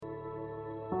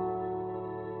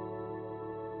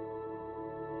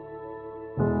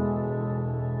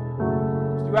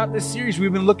Throughout this series,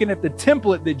 we've been looking at the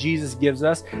template that Jesus gives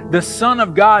us. The Son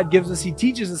of God gives us, he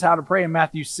teaches us how to pray in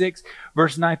Matthew 6,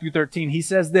 verse 9 through 13. He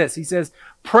says this, he says,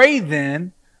 pray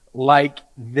then like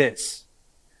this.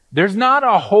 There's not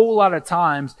a whole lot of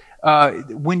times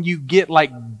when you get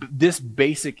like this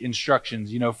basic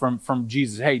instructions, from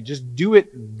Jesus. Hey, just do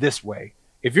it this way.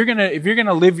 If you're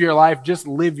gonna live your life, just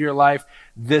live your life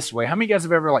this way. How many of you guys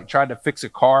have ever like tried to fix a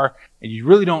car and you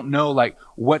really don't know like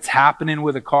what's happening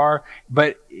with a car?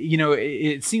 But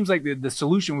it seems like the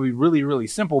solution would be really, really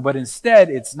simple, but instead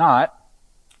it's not.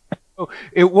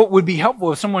 What would be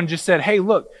helpful if someone just said, hey,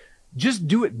 look, just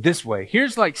do it this way.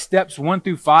 Here's like steps 1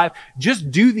 through 5. Just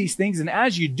do these things. And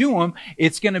as you do them,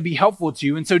 it's going to be helpful to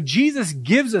you. And so Jesus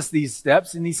gives us these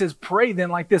steps and he says, pray then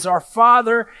like this. Our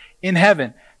Father in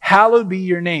heaven, hallowed be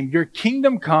your name. Your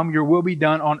kingdom come, your will be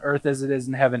done on earth as it is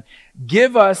in heaven.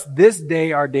 Give us this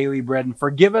day our daily bread and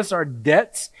forgive us our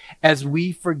debts as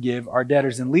we forgive our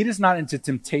debtors. And lead us not into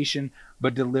temptation,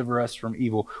 but deliver us from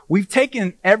evil. We've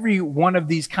taken every one of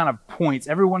these kind of points,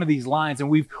 every one of these lines,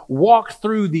 and we've walked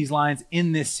through these lines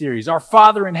in this series. Our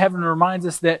Father in heaven reminds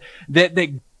us that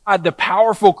God, the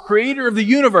powerful creator of the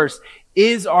universe,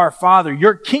 is our Father.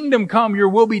 Your kingdom come, your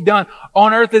will be done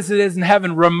on earth as it is in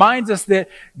heaven. Reminds us that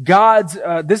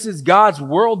this is God's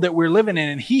world that we're living in,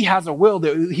 and he has a will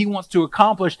that he wants to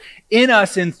accomplish in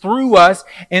us and through us.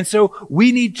 And so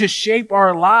we need to shape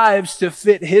our lives to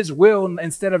fit his will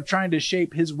instead of trying to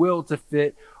shape his will to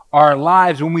fit our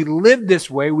lives. When we live this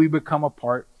way, we become a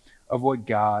part of what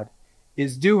God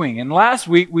is doing. And last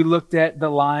week we looked at the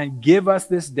line, give us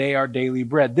this day our daily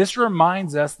bread. This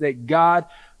reminds us that God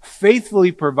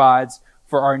faithfully provides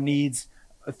for our needs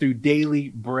through daily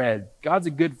bread. God's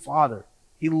a good father.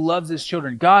 He loves his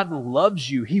children. God loves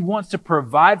you. He wants to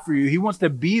provide for you. He wants to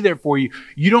be there for you.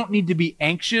 You don't need to be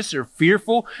anxious or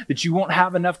fearful that you won't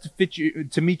have enough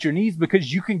to meet your needs,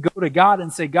 because you can go to God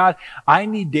and say, God, I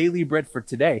need daily bread for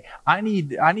today. I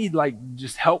need like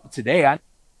just help today. I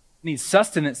need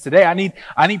sustenance today.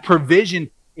 I need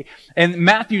provision. And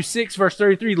Matthew 6, verse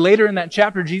 33, later in that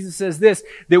chapter, Jesus says this,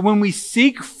 that when we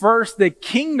seek first the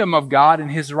kingdom of God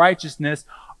and his righteousness,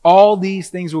 all these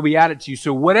things will be added to you.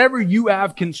 So whatever you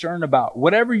have concern about,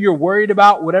 whatever you're worried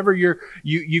about, whatever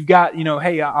you've got,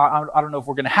 hey, I don't know if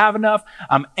we're going to have enough.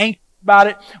 I'm anxious about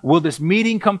it. Will this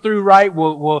meeting come through right?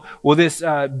 Will this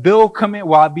bill come in?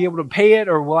 Will I be able to pay it?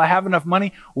 Or will I have enough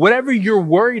money? Whatever you're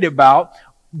worried about,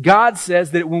 God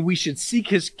says that when we should seek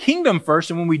his kingdom first,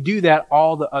 and when we do that,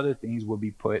 all the other things will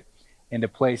be put into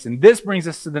place. And this brings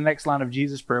us to the next line of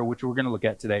Jesus' prayer, which we're going to look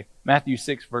at today. Matthew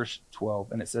 6, verse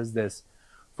 12. And it says this,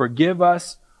 forgive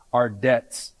us our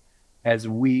debts as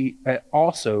we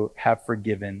also have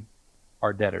forgiven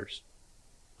our debtors.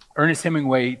 Ernest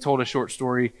Hemingway told a short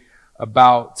story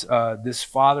about this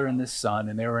father and this son,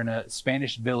 and they were in a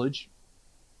Spanish village.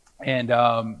 And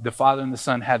the father and the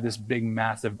son had this big,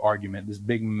 massive argument, this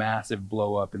big, massive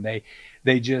blow up. And the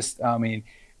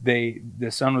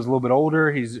son was a little bit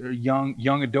older. He's a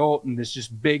young adult, and this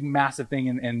just big, massive thing.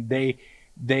 And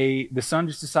the son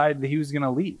just decided that he was going to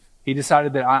leave. He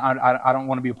decided that I don't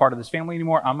want to be a part of this family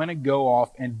anymore. I'm going to go off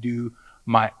and do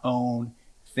my own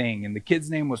thing. And the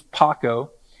kid's name was Paco.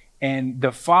 And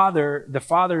the father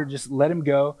just let him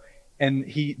go. And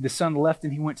the son left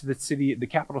and he went to the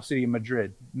capital city of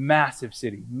Madrid. Massive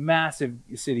city.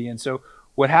 And so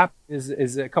what happened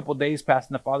is a couple of days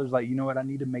passed and the father's like, you know what? I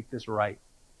need to make this right.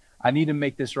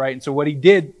 And so what he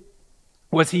did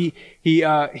was he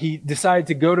decided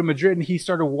to go to Madrid, and he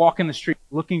started walking the street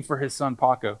looking for his son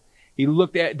Paco. He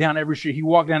looked down every street. He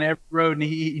walked down every road, and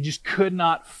he just could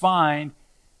not find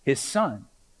his son.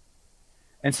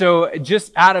 And so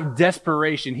just out of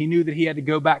desperation, he knew that he had to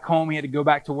go back home. He had to go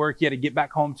back to work. He had to get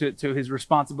back home to his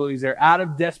responsibilities there. Out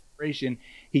of desperation,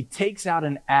 he takes out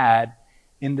an ad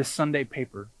in the Sunday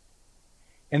paper.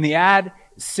 And the ad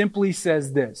simply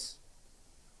says this,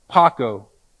 Paco,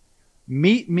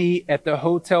 meet me at the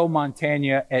Hotel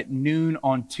Montana at noon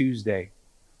on Tuesday.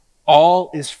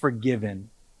 All is forgiven.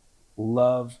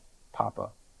 Love, Papa.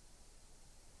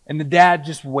 And the dad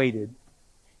just waited.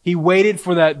 He waited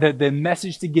for the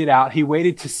message to get out. He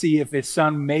waited to see if his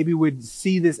son maybe would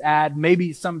see this ad,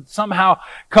 maybe somehow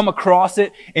come across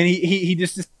it. And he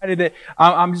just decided that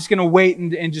I'm just going to wait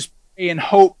and just pray and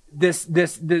hope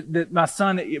that my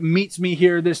son meets me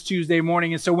here this Tuesday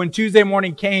morning. And so when Tuesday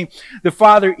morning came, the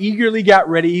father eagerly got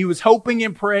ready. He was hoping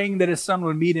and praying that his son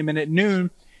would meet him. And at noon,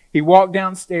 he walked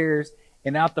downstairs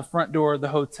and out the front door of the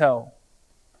hotel.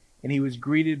 And he was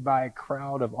greeted by a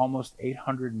crowd of almost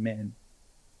 800 men,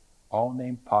 all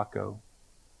named Paco,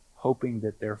 hoping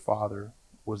that their father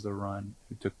was the one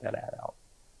who took that ad out.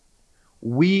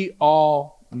 We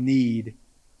all need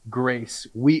grace.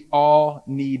 We all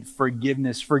need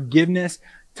forgiveness. Forgiveness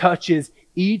touches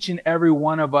each and every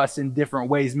one of us in different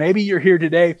ways. Maybe you're here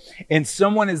today and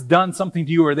someone has done something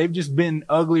to you, or they've just been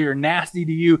ugly or nasty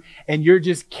to you, and you're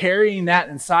just carrying that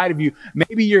inside of you.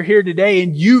 Maybe you're here today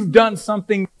and you've done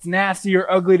something that's nasty or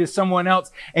ugly to someone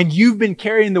else, and you've been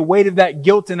carrying the weight of that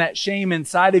guilt and that shame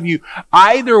inside of you.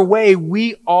 Either way,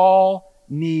 we all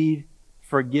need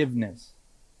forgiveness.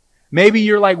 Maybe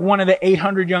you're like one of the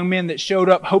 800 young men that showed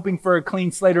up hoping for a clean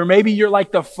slate. Or maybe you're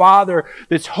like the father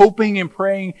that's hoping and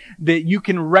praying that you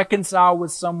can reconcile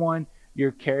with someone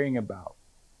you're caring about.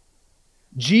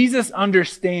 Jesus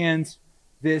understands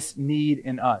this need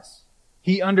in us.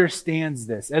 He understands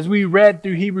this. As we read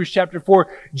through Hebrews chapter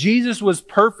 4, Jesus was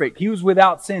perfect. He was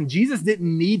without sin. Jesus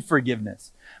didn't need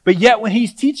forgiveness. But yet when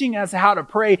he's teaching us how to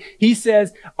pray, he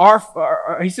says, our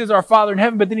Father in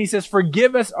heaven, but then he says,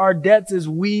 forgive us our debts as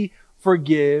we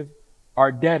forgive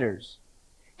our debtors.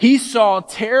 He saw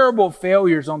terrible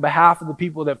failures on behalf of the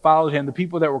people that followed him, the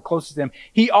people that were closest to him.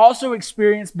 He also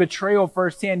experienced betrayal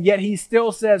firsthand, yet he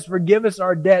still says, forgive us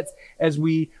our debts as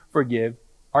we forgive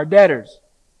our debtors.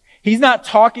 He's not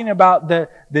talking about the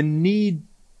need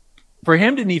for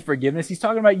him to need forgiveness. He's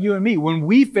talking about you and me. When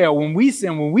we fail, when we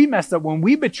sin, when we mess up, when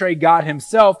we betray God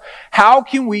himself, how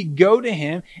can we go to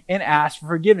him and ask for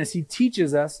forgiveness? He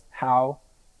teaches us how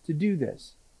to do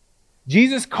this.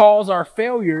 Jesus calls our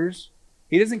failures,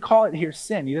 he doesn't call it here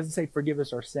sin. He doesn't say forgive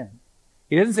us our sin.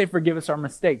 He doesn't say forgive us our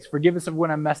mistakes. Forgive us of when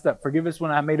I messed up. Forgive us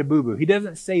when I made a boo-boo. He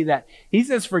doesn't say that. He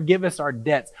says forgive us our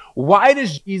debts. Why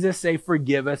does Jesus say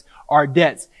forgive us our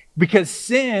debts? Because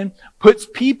sin puts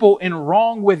people in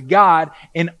wrong with God,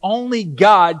 and only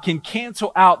God can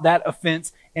cancel out that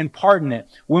offense and pardon it.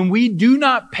 When we do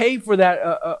not pay for that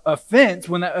offense,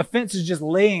 when that offense is just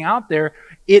laying out there,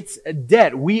 it's a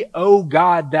debt. We owe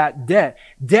God that debt.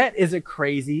 Debt is a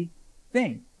crazy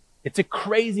thing. It's a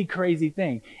crazy, crazy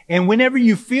thing. And whenever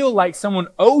you feel like someone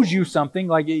owes you something,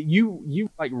 like you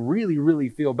like really, really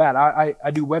feel bad.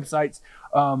 I do websites,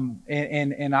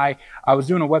 and I was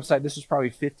doing a website. This was probably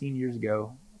 15 years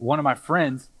ago. One of my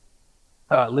friends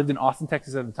lived in Austin,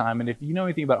 Texas at the time. And if you know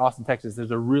anything about Austin, Texas,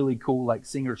 there's a really cool like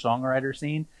singer-songwriter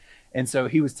scene. And so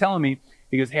he was telling me,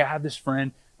 he goes, hey, I have this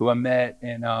friend who I met,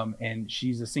 and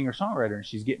she's a singer-songwriter, and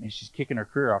she's kicking her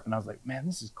career off. And I was like, man,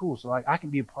 this is cool. So like I can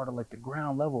be a part of like the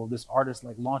ground level of this artist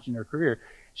like launching their career.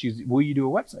 She's, will you do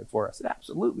a website for us? I said,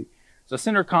 absolutely. So I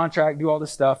send her a contract, do all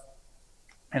this stuff,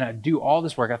 and I do all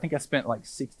this work. I think I spent like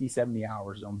 60, 70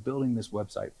 hours on building this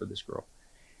website for this girl.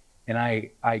 And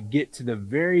I get to the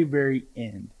very, very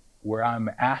end where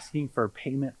I'm asking for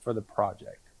payment for the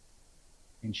project,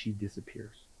 and she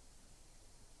disappears.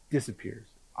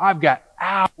 I've got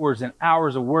hours and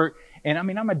hours of work. And I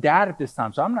mean, I'm a dad at this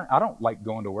time, so I don't like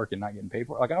going to work and not getting paid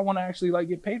for it. Like I want to actually like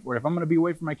get paid for it. If I'm going to be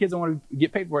away from my kids, I want to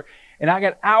get paid for it. And I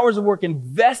got hours of work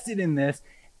invested in this,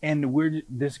 and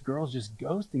this girl's just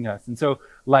ghosting us. And so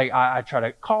like I try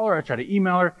to call her, I try to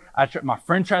email her, my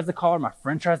friend tries to call her, my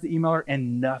friend tries to email her,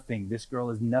 and nothing. This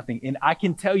girl is nothing. And I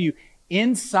can tell you,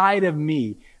 inside of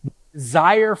me,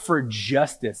 desire for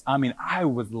justice. I mean, I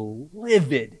was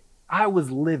livid.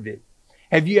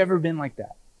 Have you ever been like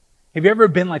that? Have you ever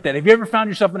been like that? Have you ever found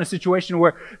yourself in a situation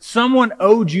where someone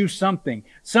owed you something?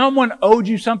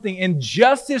 And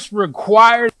justice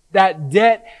requires that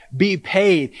debt be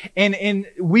paid. And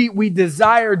we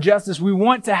desire justice. We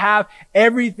want to have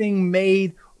everything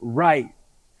made right.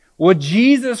 Well,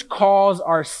 Jesus calls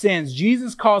our sins,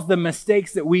 Jesus calls the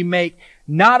mistakes that we make,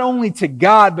 not only to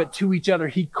God, but to each other.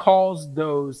 He calls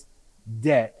those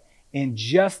debt. And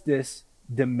justice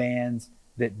demands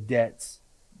that debts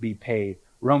be paid.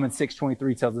 Romans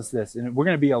 6:23 tells us this, and we're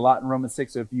going to be a lot in Romans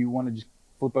 6, so if you want to just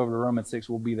flip over to Romans 6,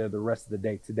 we'll be there the rest of the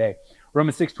day today.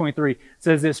 Romans 6:23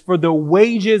 says this, for the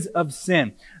wages of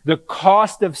sin, the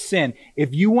cost of sin,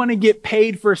 if you want to get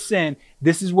paid for sin,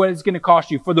 this is what it's going to cost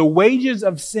you. For the wages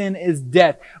of sin is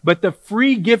death, but the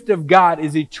free gift of God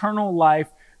is eternal life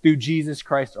through Jesus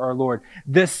Christ our Lord.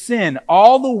 The sin,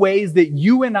 all the ways that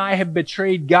you and I have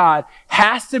betrayed God,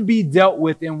 has to be dealt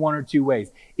with in one or two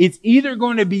ways. It's either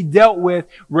going to be dealt with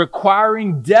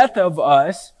requiring death of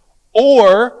us,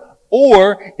 or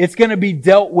it's going to be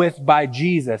dealt with by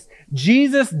Jesus.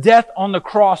 Jesus' death on the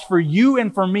cross for you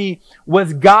and for me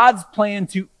was God's plan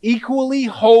to equally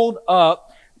hold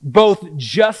up both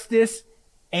justice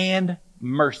and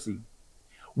mercy.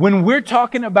 When we're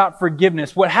talking about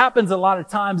forgiveness, what happens a lot of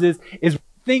times is we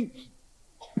think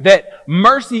that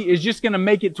mercy is just going to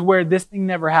make it to where this thing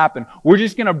never happened. We're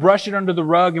just going to brush it under the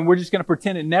rug and we're just going to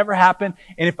pretend it never happened.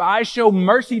 And if I show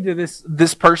mercy to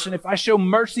this person, if I show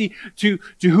mercy to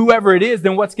whoever it is,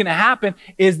 then what's going to happen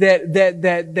is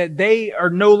that they are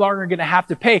no longer going to have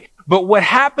to pay. But what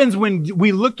happens when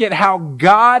we look at how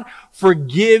God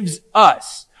forgives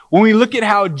us, when we look at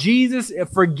how Jesus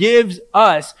forgives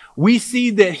us, we see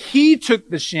that He took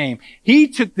the shame. He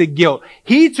took the guilt.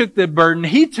 He took the burden.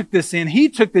 He took the sin. He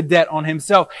took the debt on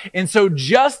Himself. And so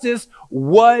justice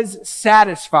was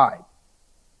satisfied.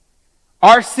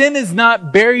 Our sin is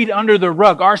not buried under the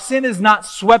rug. Our sin is not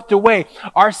swept away.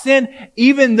 Our sin,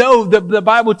 even though the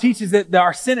Bible teaches that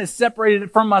our sin is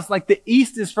separated from us like the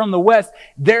east is from the west,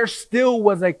 there still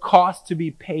was a cost to be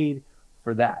paid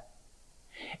for that.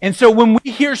 And so when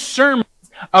we hear sermons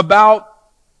about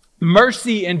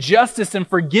mercy and justice and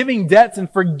forgiving debts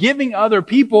and forgiving other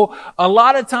people, a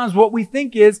lot of times what we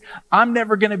think is, I'm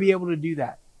never going to be able to do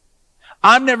that.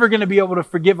 I'm never going to be able to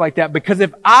forgive like that, because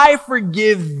if I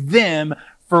forgive them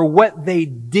for what they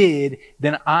did,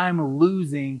 then I'm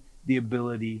losing the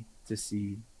ability to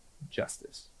see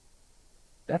justice.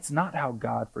 That's not how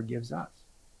God forgives us.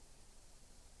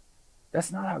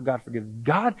 That's not how God forgives.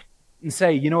 God and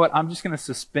say, you know what, I'm just going to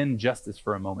suspend justice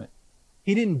for a moment.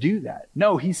 He didn't do that.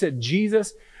 No, He said,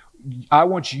 Jesus, I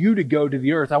want you to go to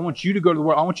the earth. I want you to go to the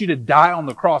world. I want you to die on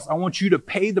the cross. I want you to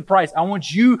pay the price. I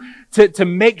want you to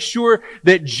make sure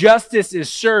that justice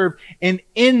is served. And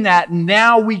in that,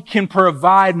 now we can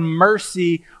provide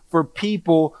mercy for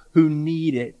people who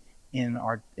need it in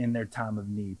their time of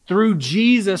need. Through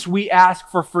Jesus, we ask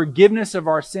for forgiveness of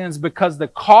our sins because the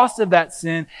cost of that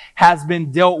sin has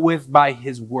been dealt with by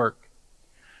His work.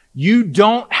 You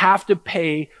don't have to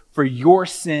pay for your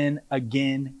sin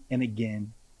again and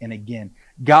again and again.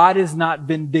 God is not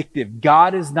vindictive.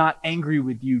 God is not angry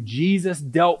with you. Jesus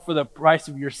dealt for the price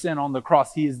of your sin on the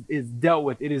cross. He is dealt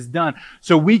with. It is done.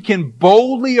 So we can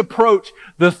boldly approach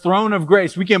the throne of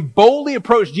grace. We can boldly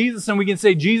approach Jesus and we can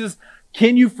say, Jesus,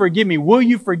 can you forgive me? Will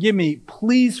you forgive me?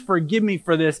 Please forgive me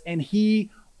for this. And He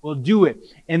will do it.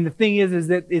 And the thing is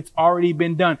that it's already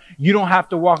been done. You don't have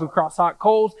to walk across hot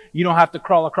coals. You don't have to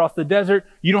crawl across the desert.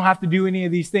 You don't have to do any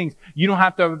of these things. You don't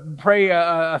have to pray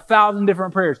a 1,000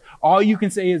 different prayers. All you can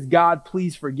say is, God,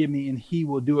 please forgive me, and He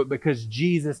will do it because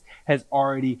Jesus has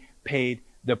already paid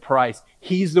the price.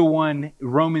 He's the one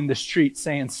roaming the streets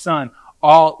saying, son,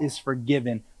 all is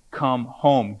forgiven. Come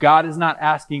home. God is not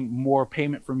asking more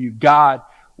payment from you. God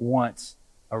wants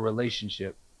a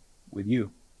relationship with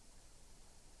you.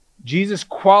 Jesus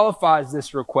qualifies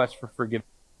this request for forgiveness.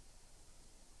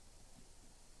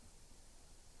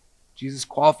 Jesus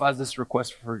qualifies this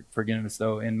request for forgiveness,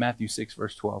 though, in Matthew 6,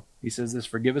 verse 12. He says this,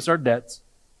 forgive us our debts.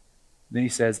 Then He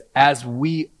says, as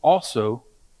we also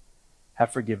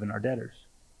have forgiven our debtors.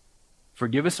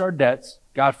 Forgive us our debts.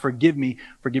 God, forgive me.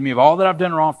 Forgive me of all that I've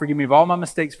done wrong. Forgive me of all my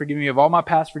mistakes. Forgive me of all my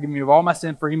past. Forgive me of all my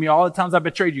sin. Forgive me all the times I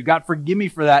betrayed you. God, forgive me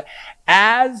for that.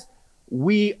 As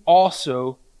we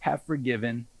also have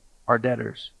forgiven our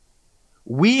debtors.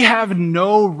 We have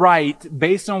no right,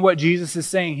 based on what Jesus is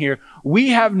saying here, we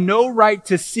have no right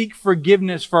to seek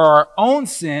forgiveness for our own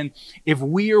sin if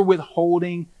we are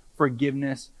withholding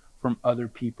forgiveness from other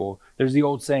people. There's the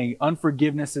old saying,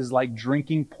 unforgiveness is like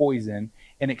drinking poison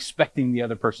and expecting the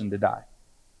other person to die.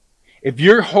 If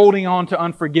you're holding on to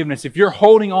unforgiveness, if you're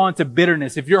holding on to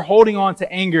bitterness, if you're holding on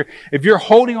to anger, if you're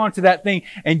holding on to that thing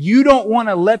and you don't want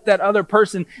to let that other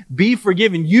person be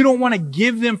forgiven, you don't want to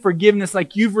give them forgiveness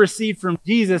like you've received from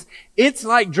Jesus, it's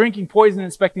like drinking poison and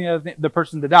expecting the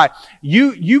person to die.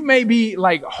 You may be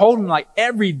like holding like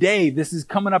every day this is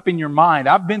coming up in your mind.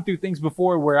 I've been through things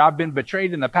before where I've been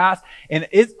betrayed in the past, and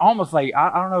it's almost like,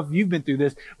 I don't know if you've been through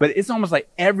this, but it's almost like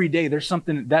every day there's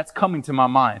something that's coming to my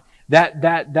mind.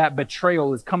 That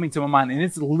betrayal is coming to my mind, and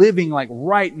it's living like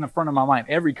right in the front of my mind.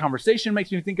 Every conversation makes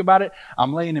me think about it.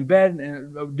 I'm laying in bed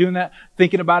and doing that,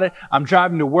 thinking about it. I'm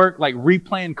driving to work, like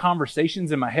replaying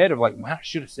conversations in my head of like, man, I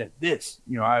should have said this.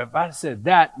 You know, if I said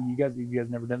that, you guys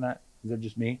never done that? Is that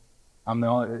just me? I'm the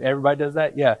only, everybody does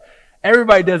that? Yeah.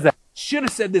 Everybody does that. Should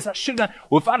have said this. I should have done.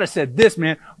 Well, if I'd have said this,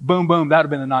 man, boom, boom, that would have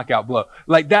been a knockout blow.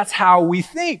 Like that's how we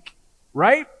think,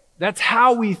 right? That's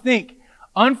how we think.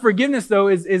 Unforgiveness, though,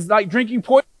 is like drinking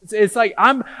poison. It's like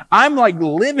I'm like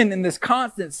living in this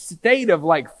constant state of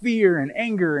like fear and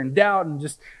anger and doubt and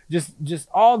just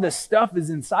all this stuff is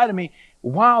inside of me,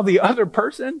 while the other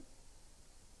person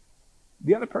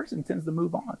tends to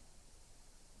move on.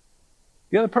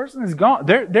 The other person is gone.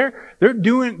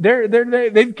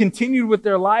 They've continued with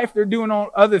their life. They're doing all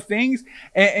other things.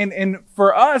 And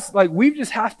for us, like we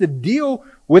just have to deal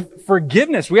with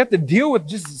forgiveness. We have to deal with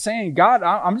just saying, God,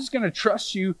 I'm just going to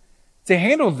trust you to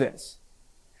handle this.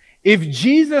 If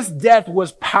Jesus' death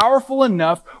was powerful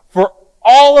enough for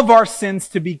all of our sins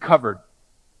to be covered,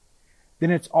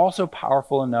 then it's also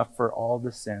powerful enough for all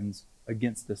the sins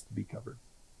against us to be covered.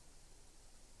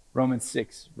 Romans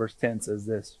 6 verse 10 says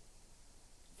this,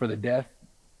 for the death,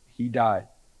 he died.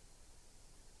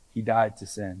 He died to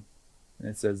sin. And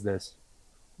it says this,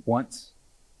 once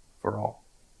for all.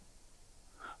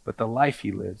 But the life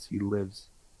he lives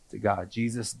to God.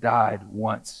 Jesus died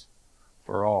once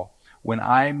for all. When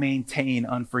I maintain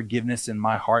unforgiveness in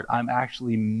my heart, I'm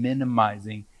actually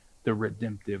minimizing the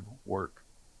redemptive work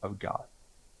of God.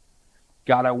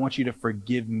 God, I want you to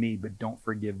forgive me, but don't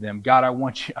forgive them. God,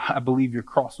 I believe your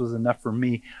cross was enough for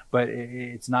me, but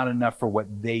it's not enough for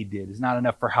what they did. It's not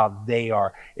enough for how they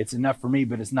are. It's enough for me,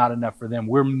 but it's not enough for them.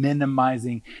 We're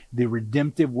minimizing the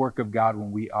redemptive work of God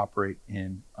when we operate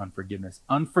in unforgiveness.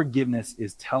 Unforgiveness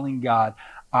is telling God,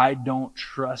 I don't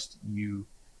trust you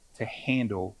to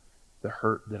handle the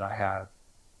hurt that I have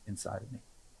inside of me.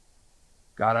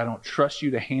 God, I don't trust you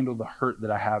to handle the hurt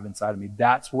that I have inside of me.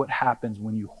 That's what happens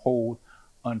when you hold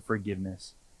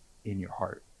unforgiveness in your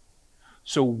heart.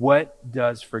 So what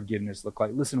does forgiveness look like?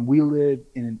 Listen, we live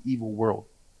in an evil world.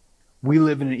 We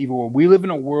live in an evil world. We live in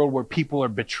a world where people are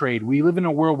betrayed. We live in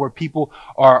a world where people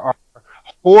are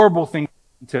horrible things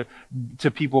to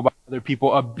people by other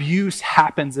people. Abuse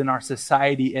happens in our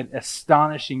society at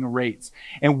astonishing rates.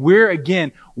 And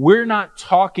we're not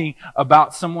talking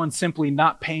about someone simply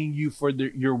not paying you for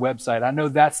your website. I know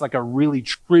that's like a really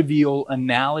trivial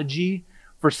analogy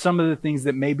for some of the things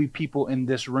that maybe people in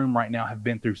this room right now have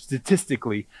been through.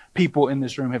 Statistically, people in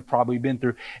this room have probably been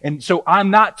through. And so I'm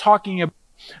not talking about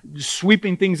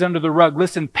sweeping things under the rug.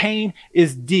 Listen, pain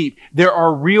is deep. There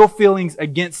are real feelings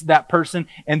against that person,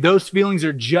 and those feelings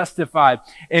are justified.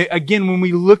 Again, when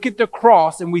we look at the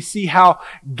cross and we see how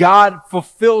God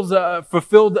fulfilled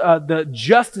the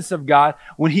justice of God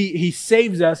when He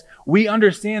saves us, we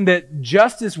understand that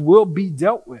justice will be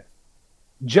dealt with.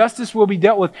 Justice will be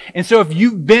dealt with. And so if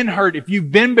you've been hurt, if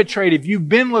you've been betrayed, if you've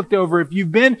been looked over, if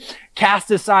you've been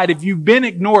cast aside, if you've been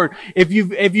ignored, if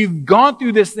you've gone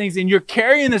through these things and you're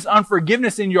carrying this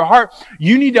unforgiveness in your heart,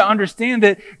 you need to understand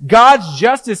that God's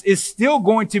justice is still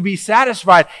going to be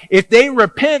satisfied. If they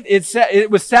repent,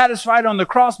 it was satisfied on the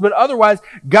cross, but otherwise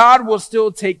God will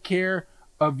still take care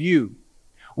of you.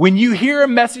 When you hear a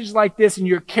message like this and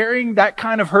you're carrying that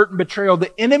kind of hurt and betrayal,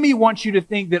 the enemy wants you to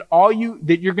think that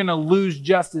you're going to lose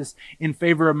justice in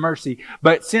favor of mercy.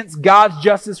 But since God's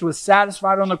justice was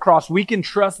satisfied on the cross, we can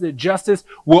trust that justice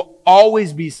will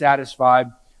always be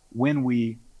satisfied when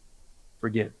we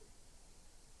forgive.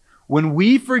 When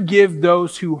we forgive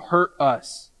those who hurt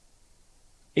us,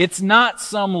 it's not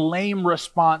some lame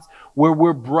response where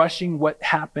we're brushing what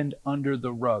happened under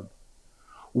the rug.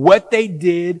 What they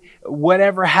did,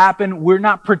 whatever happened, we're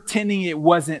not pretending it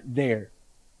wasn't there.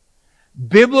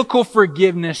 Biblical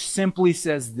forgiveness simply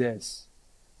says this: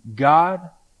 God,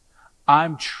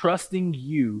 I'm trusting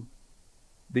you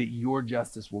that your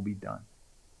justice will be done.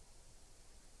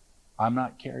 I'm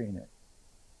not carrying it.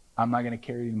 I'm not going to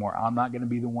carry it anymore. I'm not going to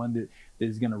be the one that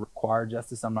is going to require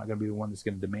justice. I'm not going to be the one that's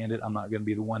going to demand it. I'm not going to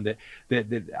be the one that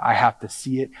I have to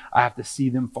see it. I have to see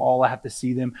them fall. I have to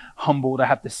see them humbled. I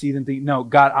have to see them think, no,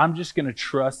 God, I'm just going to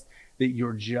trust that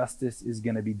your justice is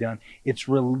going to be done. It's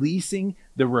releasing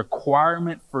the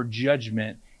requirement for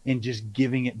judgment and just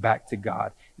giving it back to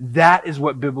God. That is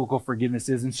what biblical forgiveness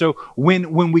is. And so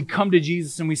when we come to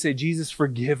Jesus and we say, Jesus,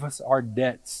 forgive us our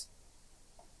debts.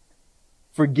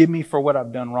 Forgive me for what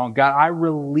I've done wrong. God, I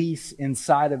release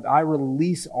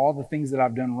all the things that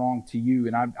I've done wrong to you.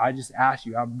 And I just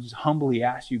humbly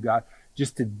ask you, God,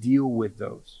 just to deal with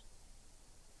those.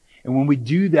 And when we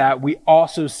do that, we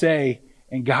also say,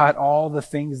 and God, all the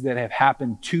things that have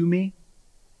happened to me,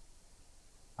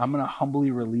 I'm going to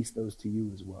humbly release those to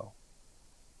you as well.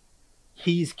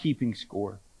 He's keeping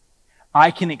score.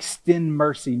 I can extend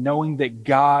mercy knowing that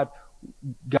God's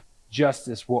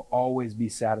justice will always be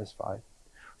satisfied.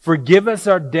 Forgive us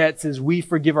our debts as we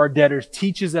forgive our debtors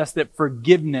teaches us that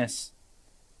forgiveness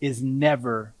is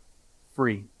never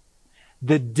free.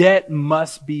 The debt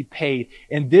must be paid.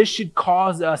 And this should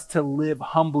cause us to live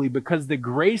humbly because the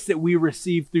grace that we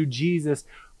receive through Jesus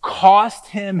cost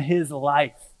him his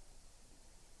life.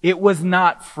 It was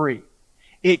not free.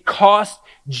 It cost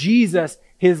Jesus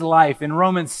his life. In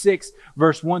Romans 6,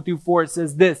 verse 1 through 4, it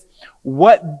says this: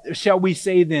 what shall we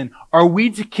say then? Are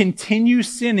we to continue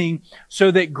sinning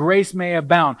so that grace may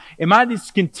abound? Am I to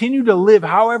continue to live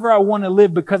however I want to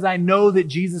live because I know that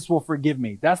Jesus will forgive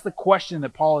me? That's the question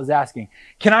that Paul is asking.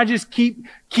 Can I just keep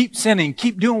sinning,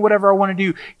 keep doing whatever I want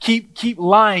to do, keep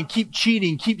lying, keep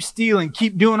cheating, keep stealing,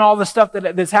 keep doing all the stuff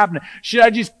that's happening? Should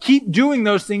I just keep doing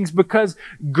those things because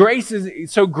grace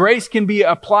can be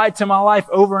applied to my life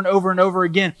over and over and over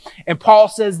again? And Paul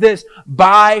says this: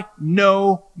 by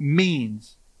no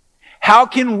means. How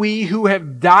can we who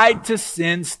have died to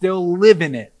sin still live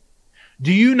in it?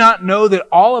 Do you not know that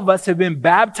all of us have been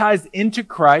baptized into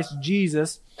Christ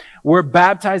Jesus? We're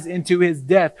baptized into his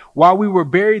death, while we were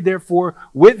buried therefore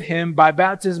with him by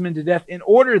baptism into death, in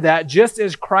order that just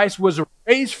as Christ was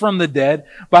raised from the dead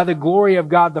by the glory of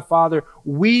God the Father,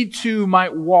 we too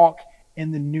might walk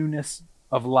in the newness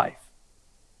of life.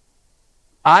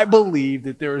 I believe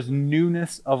that there is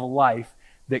newness of life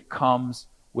that comes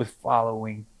with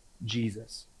following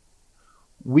Jesus.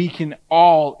 We can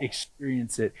all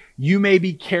experience it. You may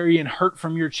be carrying hurt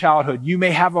from your childhood. You may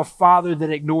have a father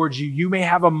that ignored you. You may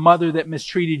have a mother that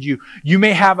mistreated you. You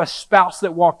may have a spouse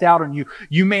that walked out on you.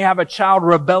 You may have a child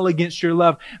rebel against your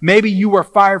love. Maybe you were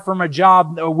fired from a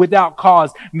job without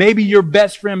cause. Maybe your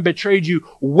best friend betrayed you.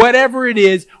 Whatever it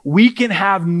is, we can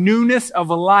have newness of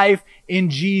life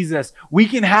in Jesus. We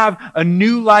can have a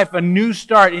new life, a new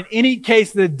start. In any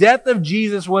case, the death of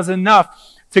Jesus was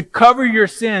enough to cover your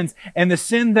sins and the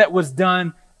sin that was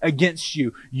done against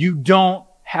you. You don't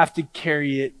have to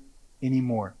carry it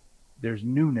anymore. There's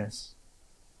newness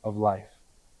of life.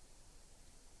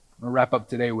 I'm going to wrap up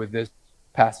today with this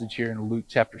passage here in Luke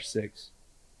chapter 6.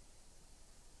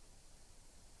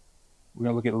 We're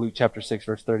going to look at Luke chapter 6,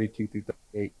 verse 32 through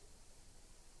 38.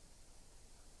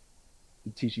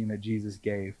 The teaching that Jesus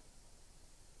gave.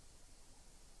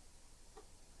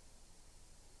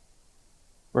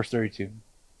 Verse 32.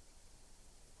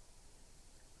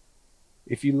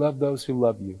 If you love those who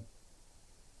love you,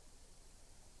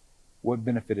 what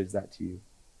benefit is that to you?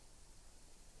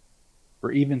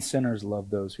 For even sinners love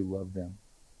those who love them.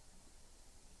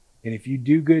 And if you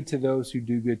do good to those who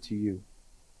do good to you,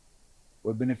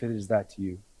 what benefit is that to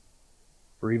you?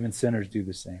 For even sinners do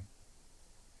the same.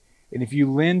 And if you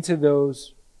lend to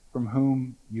those from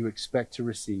whom you expect to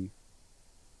receive,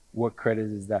 what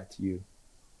credit is that to you?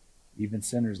 Even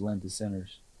sinners lend to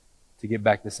sinners to get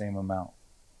back the same amount.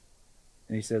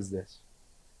 And he says this: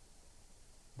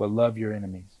 but love your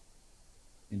enemies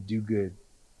and do good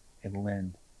and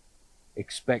lend.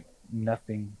 Expect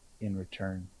nothing in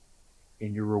return,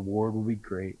 and your reward will be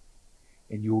great,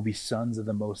 and you will be sons of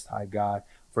the Most High God,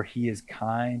 for he is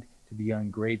kind to the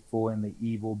ungrateful and the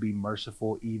evil. Be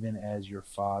merciful even as your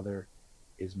Father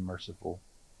is merciful.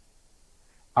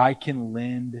 I can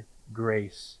lend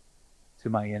grace to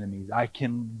my enemies. I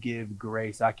can give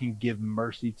grace. I can give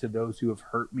mercy to those who have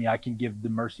hurt me. I can give the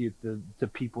mercy to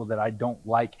people that I don't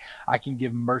like. I can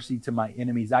give mercy to my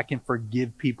enemies. I can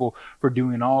forgive people for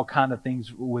doing all kind of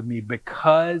things with me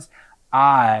because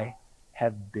I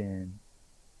have been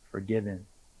forgiven.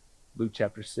 Luke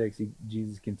chapter 6,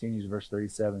 Jesus continues, verse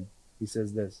 37. He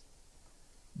says this: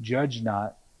 judge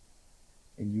not,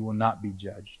 and you will not be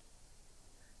judged.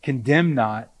 Condemn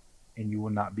not, and you will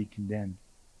not be condemned.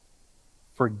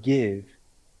 Forgive,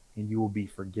 and you will be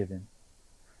forgiven.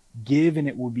 Give, and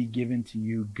it will be given to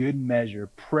you. Good measure,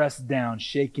 pressed down,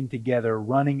 shaken together,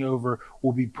 running over,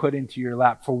 will be put into your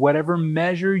lap. For whatever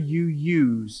measure you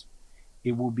use,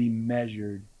 it will be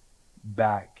measured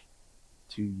back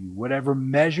to you. Whatever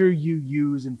measure you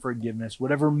use in forgiveness,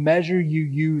 whatever measure you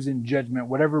use in judgment,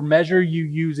 whatever measure you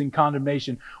use in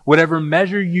condemnation, whatever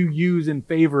measure you use in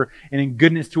favor and in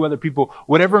goodness to other people,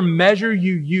 whatever measure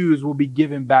you use will be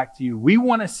given back to you. We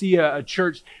want to see a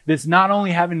church that's not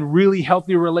only having really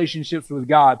healthy relationships with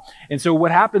God. And so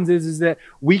what happens is that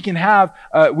we can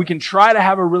try to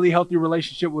have a really healthy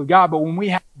relationship with God, but when we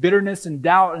have bitterness and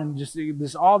doubt and just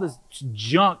all this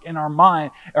junk in our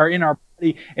mind or in our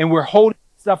body, and we're holding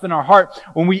stuff in our heart,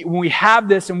 when we have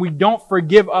this and we don't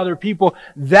forgive other people,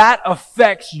 that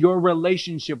affects your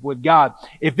relationship with God.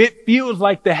 If it feels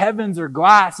like the heavens are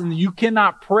glass and you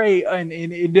cannot pray and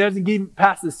it doesn't get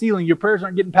past the ceiling, your prayers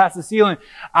aren't getting past the ceiling,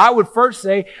 I would first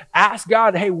say, ask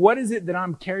God, hey, what is it that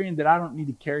I'm carrying that I don't need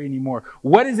to carry anymore?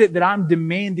 What is it that I'm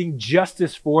demanding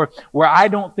justice for where I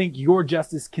don't think your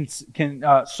justice can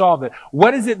solve it?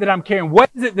 What is it that I'm carrying?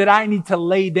 What is it that I need to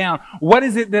lay down? What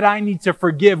is it that I need to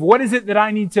forgive? What is it that I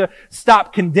I need to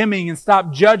stop condemning and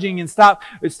stop judging and stop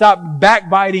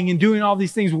backbiting and doing all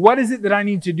these things? What is it that I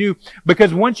need to do?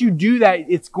 Because once you do that,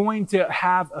 it's going to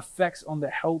have effects on the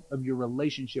health of your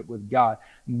relationship with God,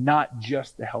 not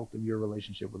just the health of your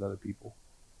relationship with other people.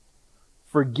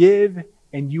 Forgive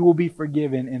and you will be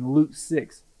forgiven in Luke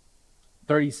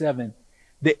 6:37.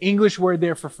 The English word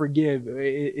there for forgive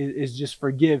is just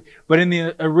forgive. But in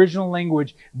the original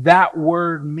language, that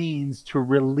word means to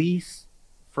release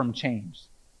from chains.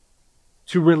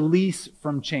 To release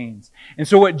from chains. And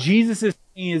so what Jesus is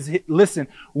saying is, listen,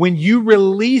 when you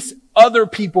release other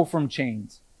people from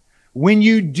chains, when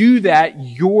you do that,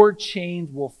 your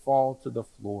chains will fall to the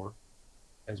floor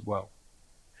as well.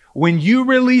 When you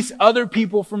release other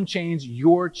people from chains,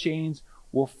 your chains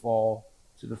will fall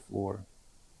to the floor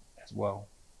as well.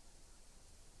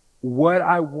 What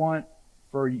I want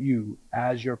for you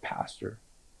as your pastor,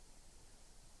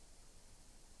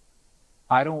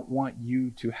 I don't want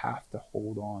you to have to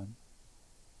hold on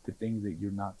to things that you're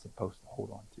not supposed to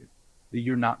hold on to, that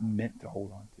you're not meant to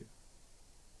hold on to.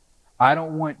 I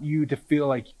don't want you to feel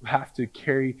like you have to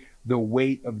carry the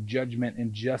weight of judgment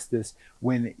and justice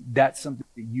when that's something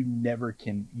that you never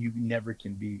can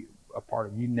be a part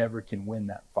of. You never can win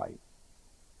that fight.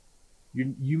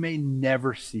 You may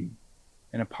never see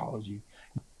an apology.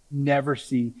 Never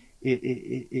see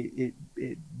it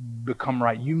become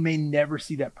right. You may never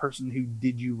see that person who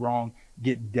did you wrong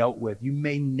get dealt with. You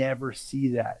may never see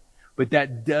that. But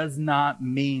that does not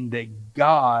mean that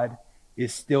God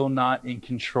is still not in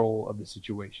control of the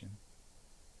situation.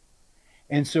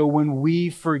 And so when we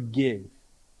forgive,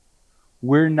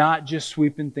 we're not just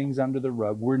sweeping things under the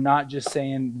rug. We're not just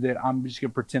saying that I'm just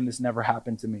going to pretend this never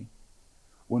happened to me.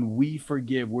 When we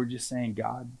forgive, we're just saying,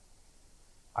 God,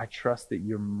 I trust that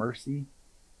your mercy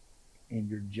and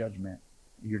your judgment,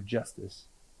 your justice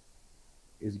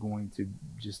is going to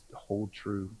just hold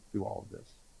true through all of this.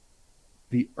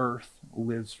 The earth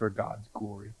lives for God's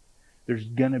glory. There's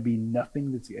going to be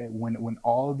nothing that's when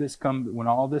all of this comes, when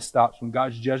all of this stops, when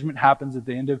God's judgment happens at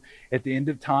the end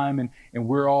of time, and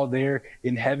we're all there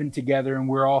in heaven together and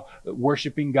we're all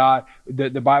worshiping God. The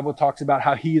Bible talks about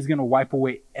how He is going to wipe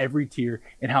away every tear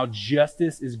and how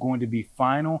justice is going to be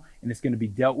final and it's going to be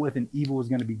dealt with and evil is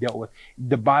going to be dealt with.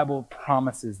 The Bible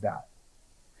promises that.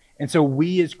 And so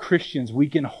we as Christians, we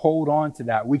can hold on to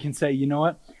that. We can say, you know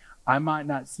what? I might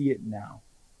not see it now,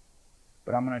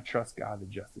 but I'm going to trust God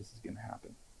that justice is going to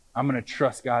happen. I'm going to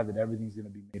trust God that everything's going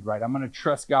to be made right. I'm going to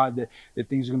trust God that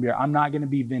things are going to be right. I'm not going to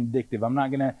be vindictive. I'm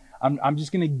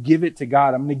just going to give it to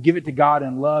God. I'm going to give it to God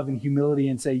in love and humility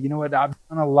and say, you know what? I've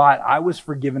done a lot. I was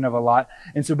forgiven of a lot.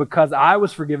 And so because I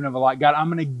was forgiven of a lot, God, I'm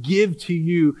going to give to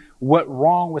you what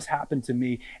wrong was happened to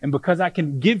me. And because I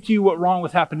can give to you what wrong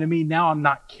was happened to me, now I'm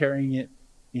not carrying it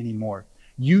anymore.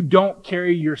 You don't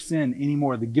carry your sin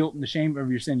anymore, the guilt and the shame of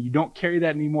your sin. You don't carry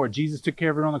that anymore. Jesus took care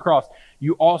of it on the cross.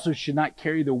 You also should not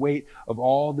carry the weight of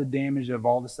all the damage, of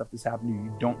all the stuff that's happened to you.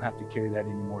 You don't have to carry that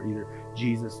anymore either.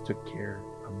 Jesus took care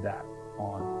of that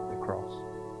on the cross.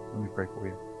 Let me pray for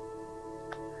you.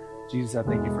 Jesus, I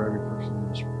thank you for every person in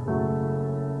this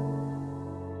room.